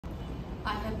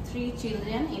3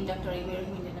 children in Dr.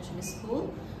 Ibrahim International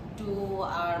School. 2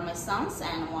 are my sons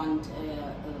and 1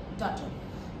 daughter.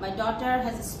 My daughter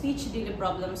has a speech delay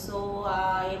problem, so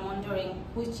I am wondering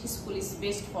which school is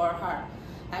best for her.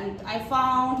 And I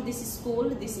found this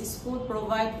school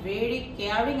provides very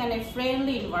caring and a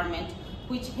friendly environment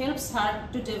which helps her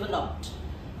to develop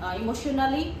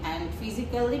emotionally and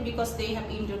physically, because they have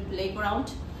indoor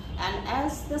playground. And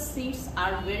as the seats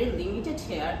are very limited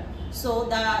here, so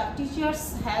the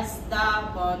teachers has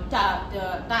time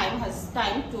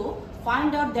to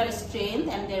find out their strength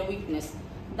and their weakness.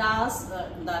 Thus,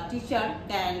 the teacher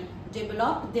can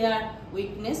develop their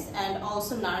weakness and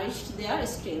also nourish their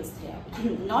strengths here.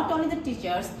 Not only the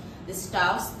teachers, the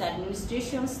staffs, the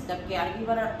administrations, the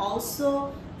caregiver are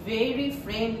also very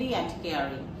friendly and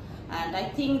caring. And I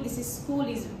think this school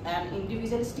is an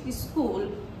individualistic school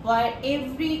where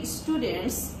every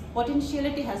student's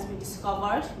potentiality has been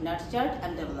discovered, nurtured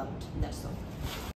and developed. That's all.